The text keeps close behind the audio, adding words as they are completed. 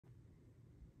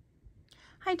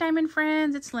Hi Diamond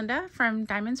friends, it's Linda from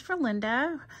Diamonds for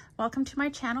Linda. Welcome to my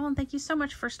channel and thank you so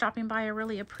much for stopping by. I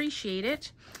really appreciate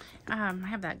it. I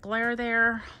have that glare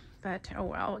there, but oh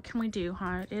well, what can we do,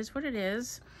 huh? It is what it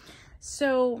is.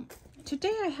 So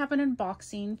today I have an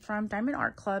unboxing from Diamond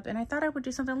Art Club and I thought I would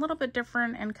do something a little bit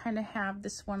different and kind of have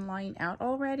this one lying out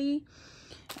already.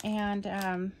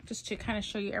 And just to kind of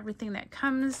show you everything that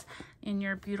comes in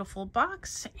your beautiful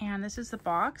box. And this is the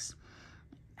box.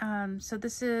 So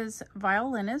this is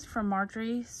Violinas from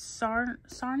Marjorie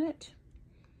Sarnett,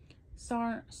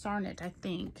 I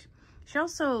think. She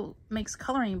also makes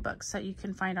coloring books that you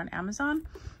can find on Amazon.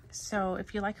 So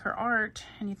if you like her art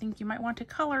and you think you might want to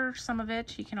color some of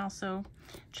it, you can also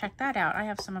check that out. I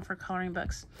have some of her coloring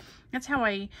books. That's how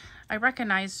I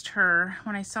recognized her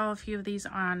when I saw a few of these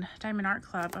on Diamond Art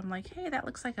Club. I'm like, hey, that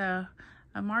looks like a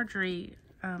Marjorie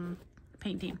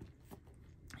painting.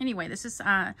 Anyway, this is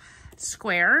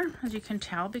square, as you can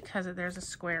tell, because there's a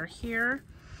square here.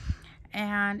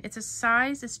 And it's a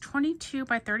size, it's 22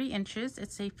 by 30 inches.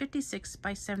 It's a 56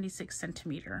 by 76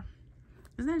 centimeter.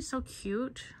 Isn't that so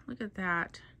cute? Look at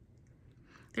that.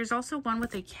 There's also one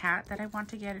with a cat that I want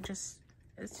to get. It's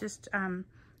just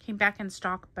came back in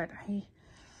stock, but I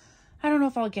don't know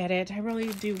if I'll get it. I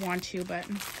really do want to, but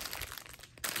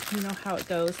you know how it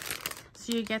goes.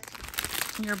 So you get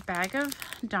your bag of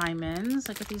diamonds.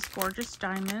 Look at these gorgeous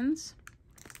diamonds.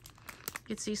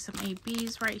 You can see some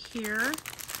ABs right here.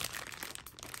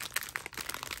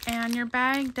 And your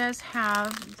bag does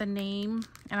have the name,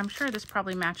 and I'm sure this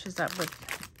probably matches up with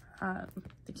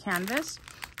the canvas.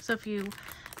 So if you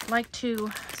like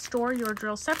to store your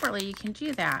drills separately, you can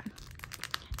do that.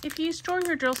 If you store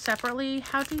your drills separately,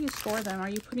 how do you store them? Are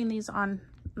you putting these on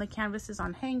the canvases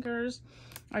on hangers?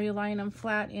 Are you lying them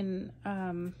flat in,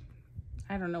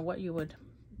 I don't know what you would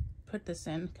put this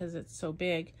in because it's so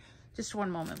big. Just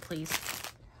one moment, please.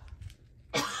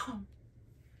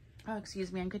 Oh,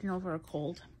 excuse me, I'm getting over a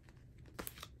cold.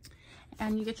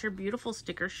 And you get your beautiful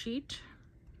sticker sheet.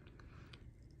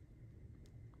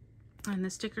 And the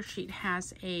sticker sheet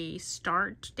has a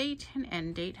start date and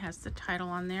end date, has the title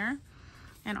on there.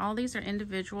 And all these are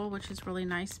individual, which is really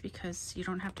nice because you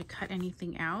don't have to cut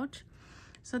anything out.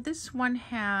 So this one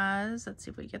has, let's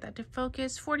see if we get that to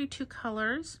focus, 42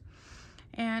 colors.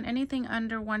 And anything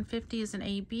under 150 is an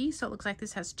AB. So it looks like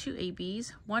this has two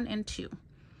ABs, 1 and 2.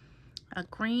 A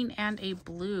green and a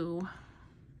blue.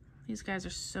 These guys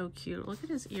are so cute. Look at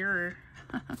his ear.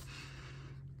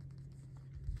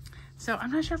 So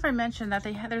I'm not sure if I mentioned that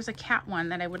there's a cat one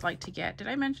that I would like to get. Did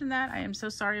I mention that? I am so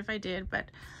sorry if I did,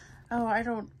 but oh, I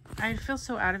feel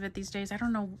so out of it these days. I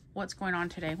don't know what's going on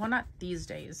today. Well, not these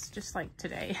days, just like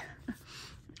today.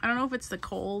 I don't know if it's the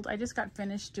cold. I just got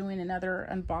finished doing another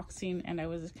unboxing and I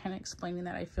was kind of explaining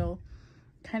that I feel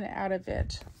kind of out of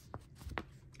it.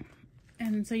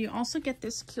 And so you also get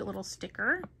this cute little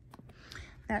sticker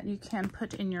that you can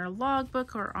put in your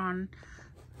logbook or on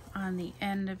the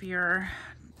end of your,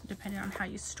 depending on how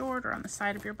you store it, or on the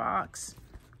side of your box.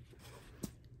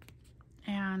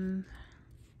 And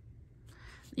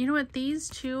you know what, these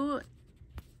two,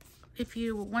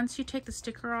 once you take the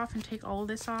sticker off and take all of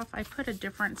this off, I put a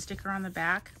different sticker on the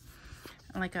back,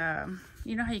 like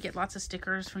you know how you get lots of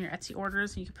stickers from your Etsy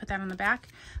orders and you can put that on the back,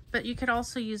 but you could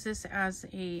also use this as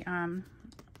a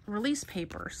release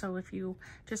paper. So if you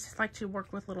just like to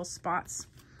work with little spots,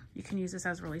 you can use this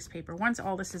as release paper once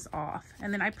all this is off.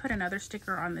 And then I put another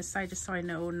sticker on this side just so I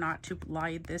know not to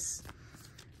lie this,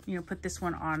 you know, put this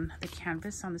one on the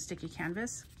canvas, on the sticky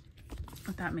canvas,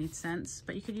 if that made sense.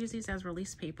 But you could use these as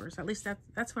release papers. At least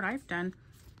that's what I've done,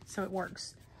 so it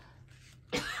works.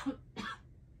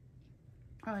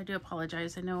 Oh, I do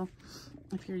apologize. I know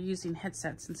if you're using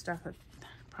headsets and stuff, it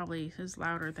probably is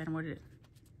louder than what it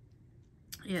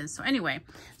is. So anyway,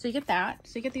 so you get that.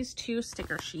 So you get these two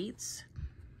sticker sheets.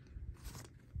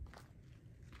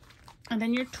 And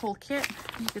then your toolkit.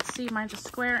 You can see mine's a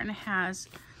square and it has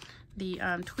the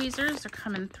tweezers are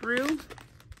coming through.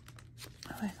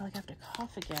 Oh, I feel like I have to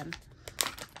cough again.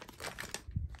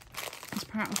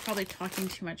 I'm probably talking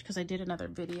too much because I did another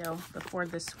video before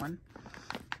this one.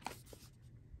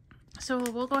 So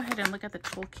we'll go ahead and look at the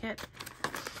toolkit.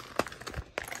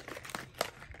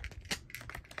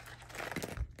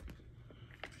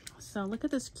 So look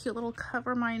at this cute little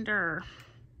cover minder.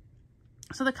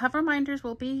 So the cover minders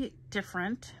will be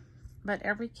different, but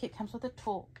every kit comes with a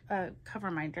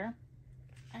cover minder.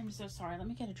 I'm so sorry. Let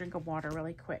me get a drink of water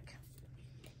really quick.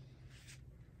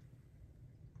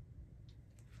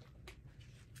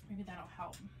 Maybe that'll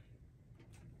help.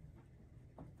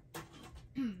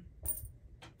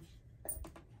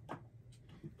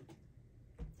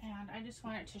 And I just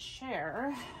wanted to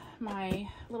share my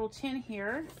little tin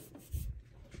here.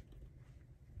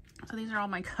 So these are all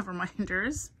my cover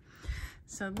minders.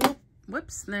 So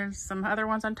whoops, there's some other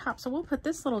ones on top. So we'll put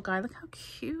this little guy, look how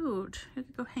cute. He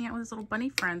could go hang out with his little bunny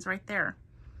friends right there.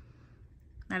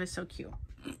 That is so cute.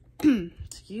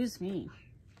 Excuse me.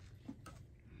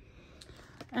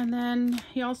 And then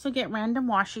you also get random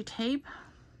washi tape.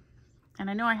 And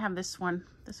I know I have this one.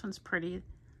 This one's pretty.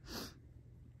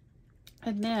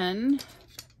 And then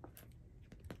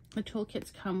the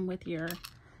toolkits come with your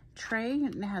tray,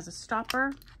 and it has a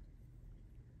stopper.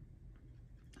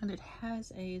 And it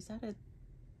has a,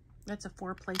 that's a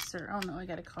 4-placer. Oh no, I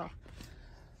got a cough.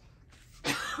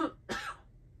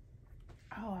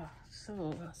 Oh,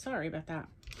 so sorry about that.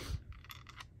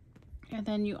 And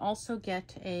then you also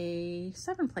get a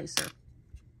 7-placer.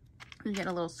 You get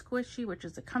a little squishy, which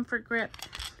is a comfort grip.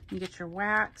 You get your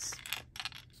wax.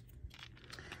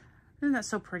 Isn't that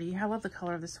so pretty? I love the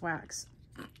color of this wax.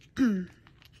 And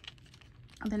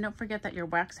then don't forget that your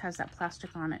wax has that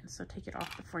plastic on it. So take it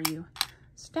off before you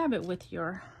stab it with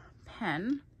your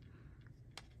pen.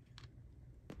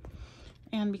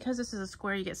 And because this is a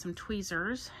square, you get some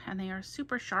tweezers, and they are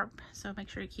super sharp. So make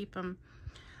sure you keep them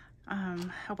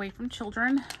away from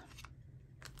children.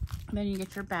 And then you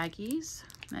get your baggies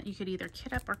that you could either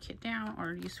kit up or kit down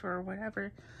or use for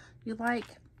whatever you like.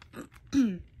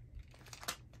 So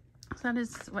that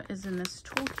is what is in this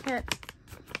toolkit.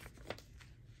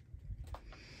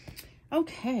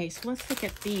 Okay, so let's look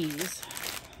at these.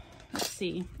 Let's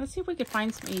see if we could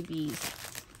find some ABs.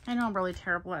 I know I'm really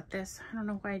terrible at this. I don't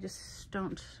know why I just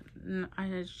don't, I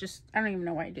don't even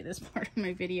know why I do this part of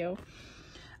my video.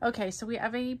 Okay, so we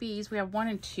have ABs. We have 1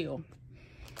 and 2.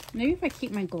 Maybe if I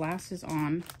keep my glasses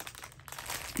on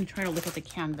and try to look at the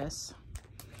canvas.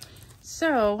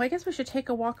 So I guess we should take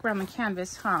a walk around the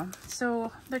canvas, huh?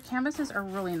 So their canvases are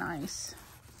really nice.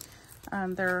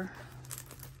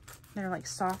 They're like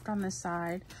soft on this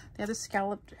side. They have the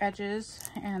scalloped edges,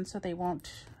 and so they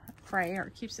won't fray, or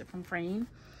it keeps it from fraying.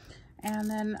 And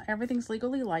then everything's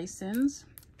legally licensed.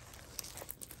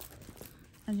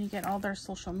 And you get all their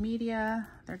social media,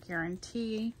 their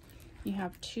guarantee. You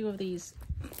have 2 of these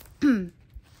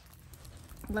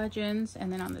legends,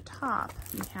 and then on the top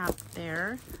you have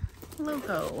their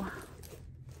logo.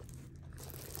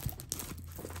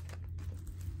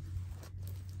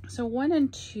 So 1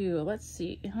 and 2, let's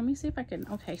see. Let me see if I can,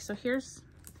 okay, so here's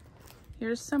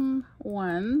some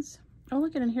 1s. Oh,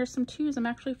 look at it, and here's some 2s. I'm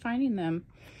actually finding them.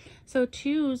 So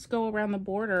 2s go around the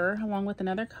border along with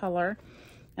another color,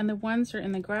 and the 1s are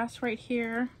in the grass right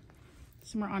here.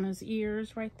 Some are on his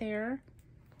ears right there.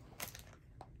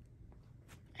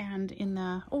 And in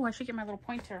the, oh, I should get my little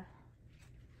pointer.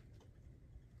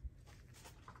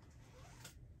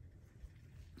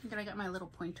 Good, I got my little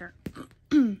pointer.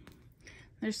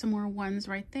 There's some more 1s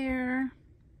right there.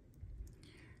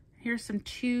 Here's some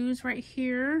 2s right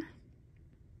here.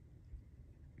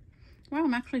 Wow,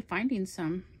 I'm actually finding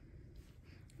some.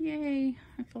 Yay,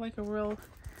 I feel like a real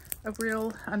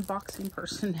unboxing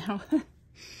person now.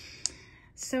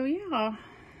 So yeah,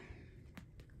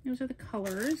 those are the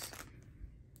colors.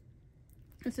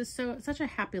 This is such a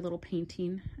happy little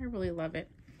painting. I really love it.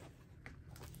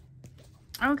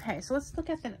 Okay, so let's look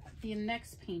at the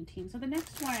next painting. So the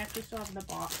next one I actually still have in the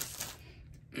box.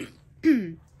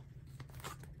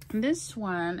 This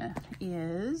one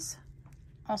is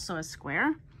also a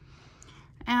square,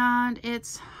 and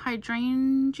it's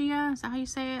Hydrangea, is that how you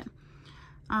say it?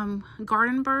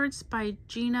 Garden Birds by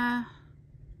Jane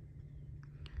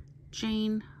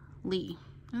Lee.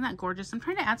 Isn't that gorgeous? I'm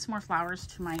trying to add some more flowers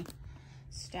to my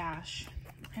stash.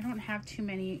 I don't have too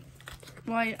many.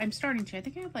 Well, I'm starting to. I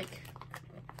think I have like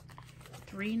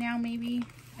 3 now, maybe.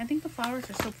 I think the flowers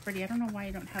are so pretty. I don't know why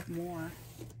I don't have more.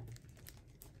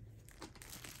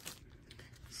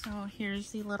 So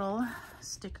here's the little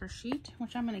sticker sheet,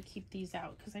 which I'm going to keep these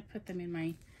out because I put them in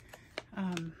my,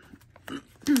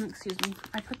 excuse me,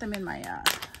 I put them in my,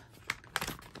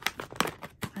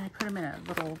 I put them in a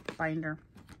little binder.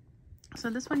 So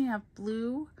this one you have a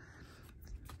blue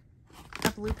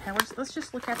pen. Let's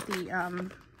just look at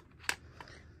the,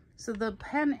 so the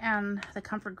pen and the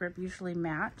comfort grip usually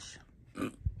match.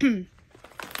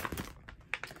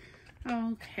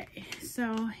 Okay,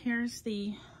 so here's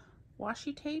the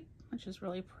washi tape, which is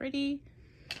really pretty.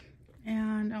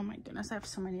 And oh my goodness, I have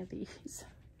so many of these.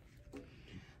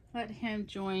 Let him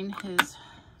join his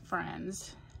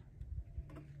friends.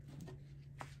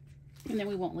 And then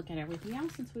we won't look at everything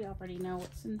else since we already know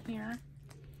what's in here.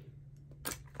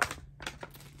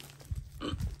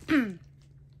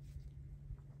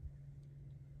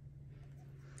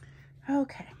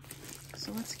 Okay,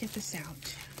 so let's get this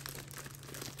out.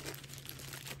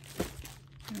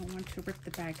 I don't want to rip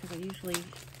the bag because I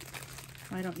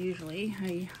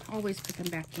always put them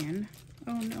back in.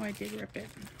 Oh no, I did rip it.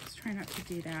 Let's try not to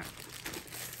do that.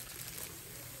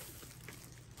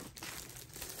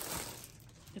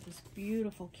 Look at this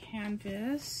beautiful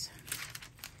canvas.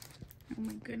 Oh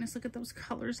my goodness, look at those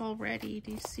colors already.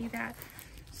 Do you see that?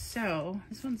 So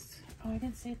this one's, oh, I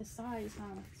didn't say the size, huh?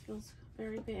 This feels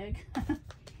very big.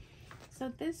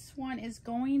 So this one is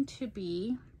going to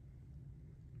be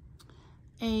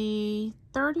a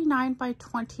 39 by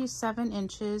 27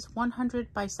 inches,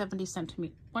 100 by 70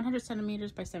 centimeters, 100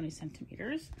 centimeters by 70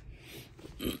 centimeters.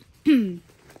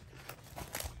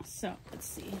 So let's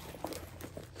see.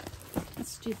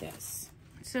 Let's do this.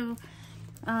 So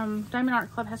Diamond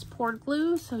Art Club has poured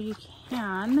glue, so you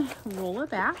can roll it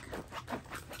back.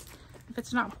 If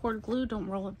it's not poured glue, don't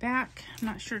roll it back. I'm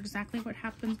not sure exactly what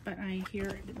happens, but I hear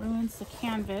it ruins the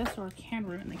canvas, or can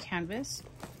ruin the canvas.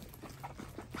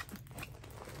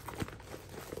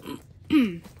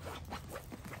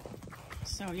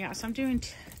 So yeah, so I'm doing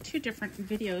two different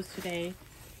videos today.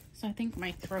 So I think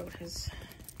my throat has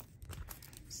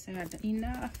said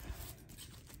enough.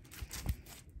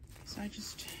 So I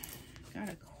just got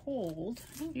a cold.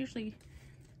 I don't usually,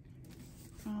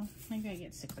 well, maybe I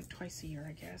get sick like twice a year,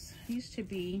 I guess. I used to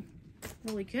be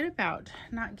really good about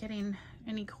not getting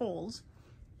any colds,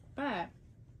 but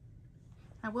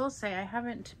I will say I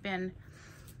haven't been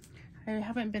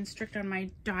strict on my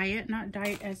diet, not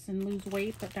diet as in lose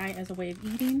weight, but diet as a way of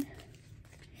eating.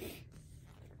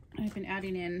 I've been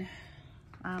adding in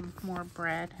more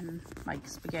bread and like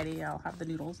spaghetti. I'll have the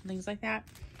noodles and things like that.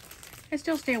 I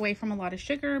still stay away from a lot of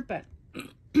sugar, but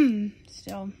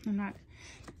still I'm not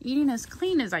eating as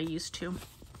clean as I used to.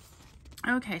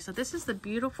 Okay, so this is the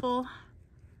beautiful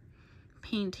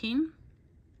painting.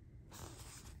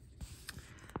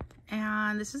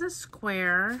 And this is a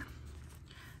square.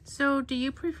 So do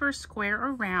you prefer square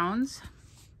or rounds?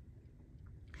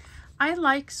 I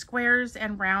like squares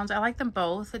and rounds. I like them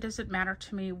both. It doesn't matter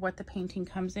to me what the painting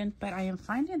comes in, but I am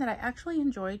finding that I actually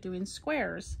enjoy doing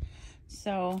squares.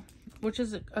 So, which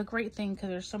is a great thing because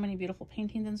there's so many beautiful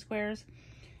paintings in squares.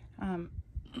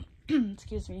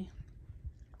 Excuse me.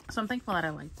 So I'm thankful that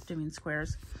I like doing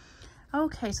squares.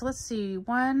 Okay, so let's see.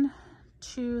 1,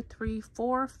 2, 3,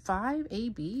 4, 5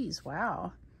 ABs.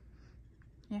 Wow.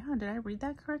 Yeah, did I read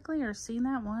that correctly or seen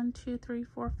that? 1, 2, 3,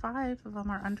 4, 5 of them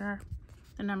are under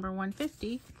the number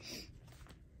 150.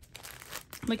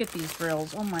 Look at these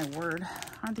drills. Oh my word.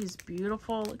 Aren't these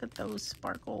beautiful? Look at those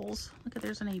sparkles. Look at,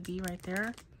 there's an AB right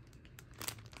there.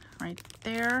 Right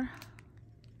there.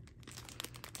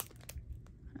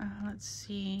 Let's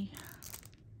see.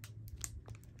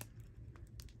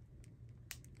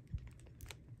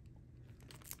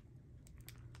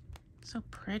 So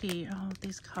pretty. Oh,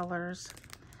 these colors.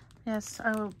 Yes,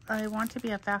 I want to be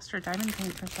a faster diamond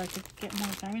painter so I could get more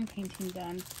diamond painting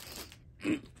done.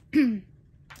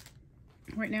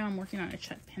 Right now I'm working on a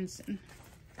Chet Pinson.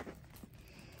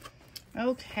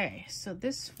 Okay, so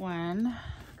this one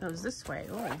goes this way.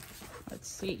 Oh, let's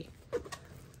see.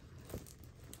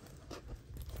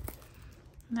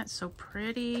 Isn't that so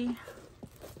pretty?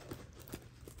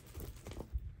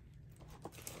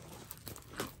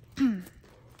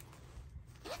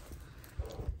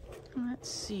 Let's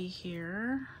see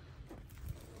here.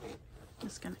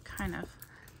 Just gonna kind of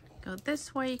go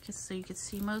this way so you can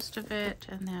see most of it,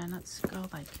 and then let's go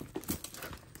like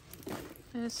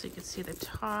this so you can see the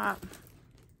top.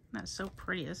 That's so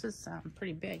pretty. This is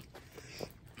pretty big.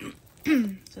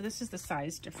 So this is the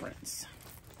size difference.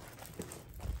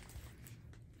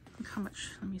 Look how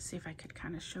much, let me see if I could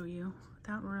kind of show you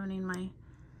without ruining my,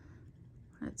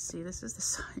 let's see, this is the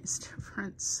size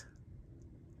difference.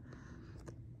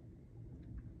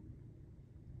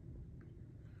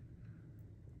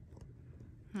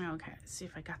 Okay, let's see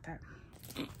if I got that.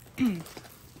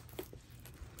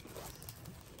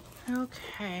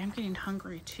 Okay, I'm getting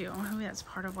hungry too. Maybe that's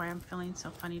part of why I'm feeling so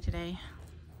funny today.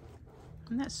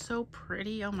 Isn't that so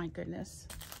pretty? Oh my goodness.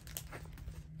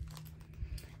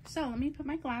 So let me put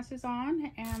my glasses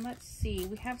on and let's see.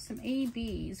 We have some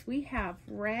ABs. We have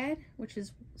red, which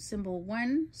is symbol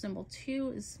 1. Symbol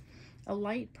 2 is a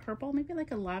light purple, maybe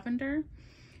like a lavender.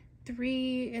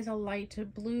 3 is a light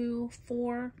blue.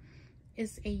 4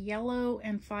 is a yellow,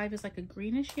 and 5 is like a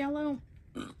greenish yellow.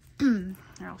 Here,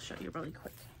 I'll show you really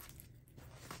quick.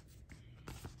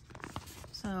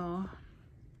 So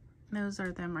those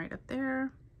are them right up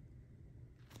there.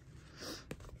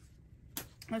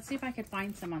 Let's see if I could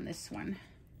find some on this one.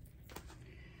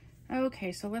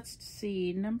 Okay, so let's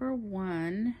see. Number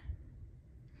 1.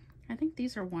 I think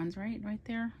these are ones, right? Right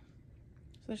there.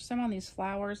 So there's some on these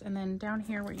flowers, and then down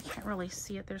here where you can't really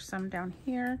see it, there's some down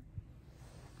here.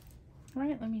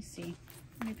 Right, let me see.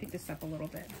 Let me pick this up a little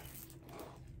bit.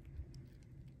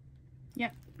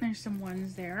 Yep, there's some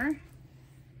ones there.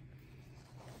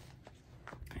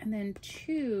 And then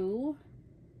 2,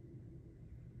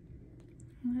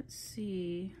 let's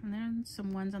see, and then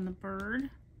some ones on the bird.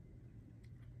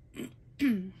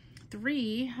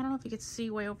 3, I don't know if you can see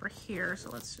way over here, so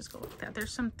let's just go with that.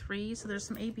 There's some 3s, so there's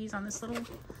some ABs on this little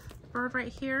bird right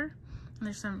here. And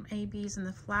there's some ABs in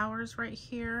the flowers right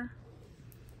here.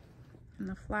 And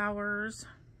the flowers,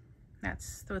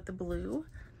 that's with the blue.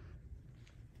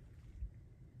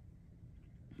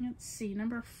 Let's see,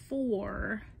 number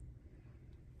 4.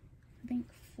 I think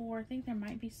 4, I think there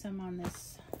might be some on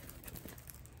this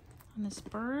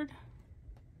bird.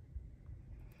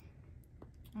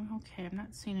 Okay, I'm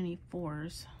not seeing any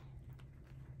 4s.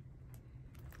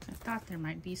 I thought there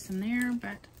might be some there,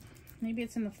 but maybe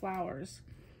it's in the flowers.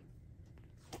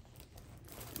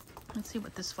 Let's see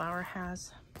what this flower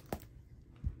has.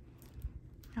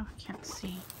 Oh, I can't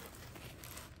see.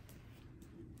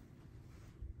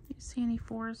 You see any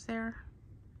 4s there?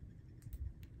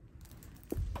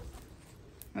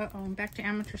 Uh-oh, I'm back to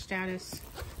amateur status.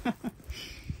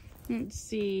 Let's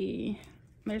see.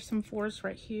 There's some 4s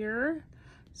right here.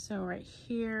 So right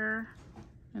here,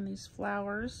 and these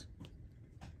flowers.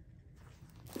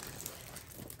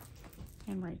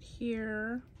 And right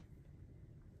here.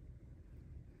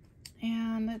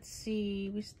 And let's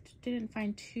see, we didn't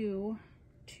find 2.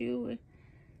 2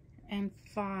 and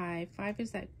 5. 5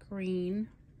 is that green.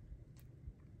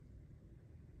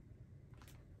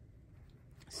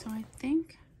 So I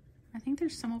think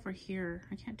there's some over here.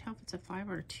 I can't tell if it's a 5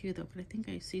 or a 2 though, but I think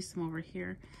I see some over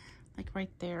here, like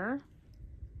right there.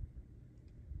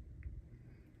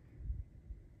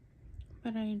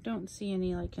 But I don't see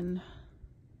any like in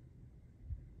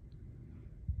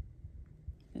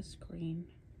this green.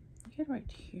 Get right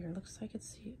here. Looks like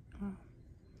it's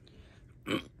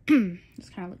this kind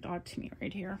of looked odd to me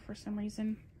right here for some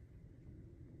reason.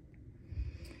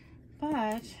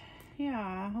 But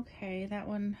yeah, okay, that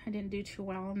one I didn't do too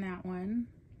well on that one.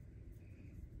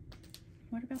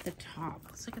 What about the top?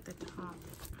 Let's look at the top.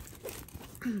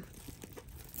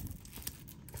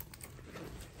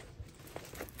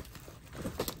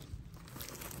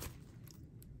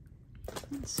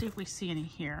 Let's see if we see any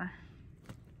here.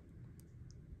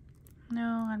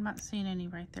 No, I'm not seeing any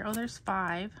right there. Oh, there's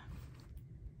 5.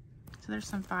 So there's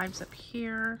some 5s up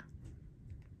here.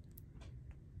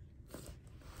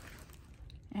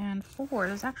 And 4,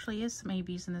 there actually is some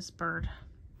ABs in this bird.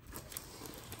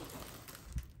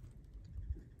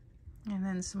 And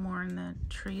then some more in the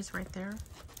trees right there.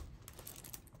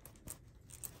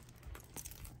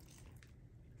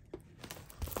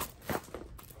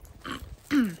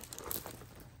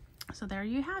 So there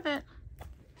you have it.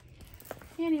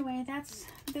 Anyway, that's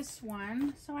this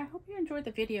one. So I hope you enjoyed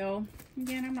the video.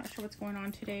 Again, I'm not sure what's going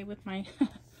on today with my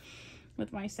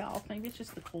with myself. Maybe it's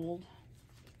just the cold.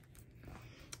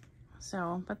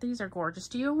 So, but these are gorgeous.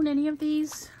 Do you own any of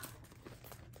these?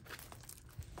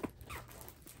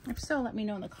 If so, let me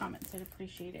know in the comments. I'd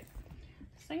appreciate it.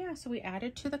 So yeah, so we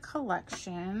added to the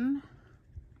collection.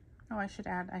 Oh, I should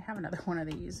add, I have another one of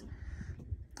these.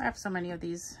 I have so many of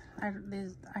these. I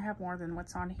have more than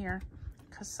what's on here.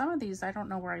 Because some of these, I don't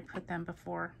know where I put them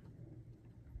before.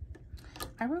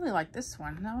 I really like this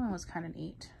one. That one was kind of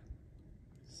neat.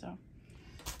 So,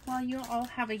 well, you all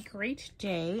have a great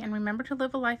day. And remember to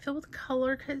live a life filled with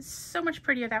color because it's so much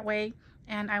prettier that way.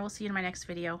 And I will see you in my next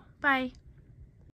video. Bye.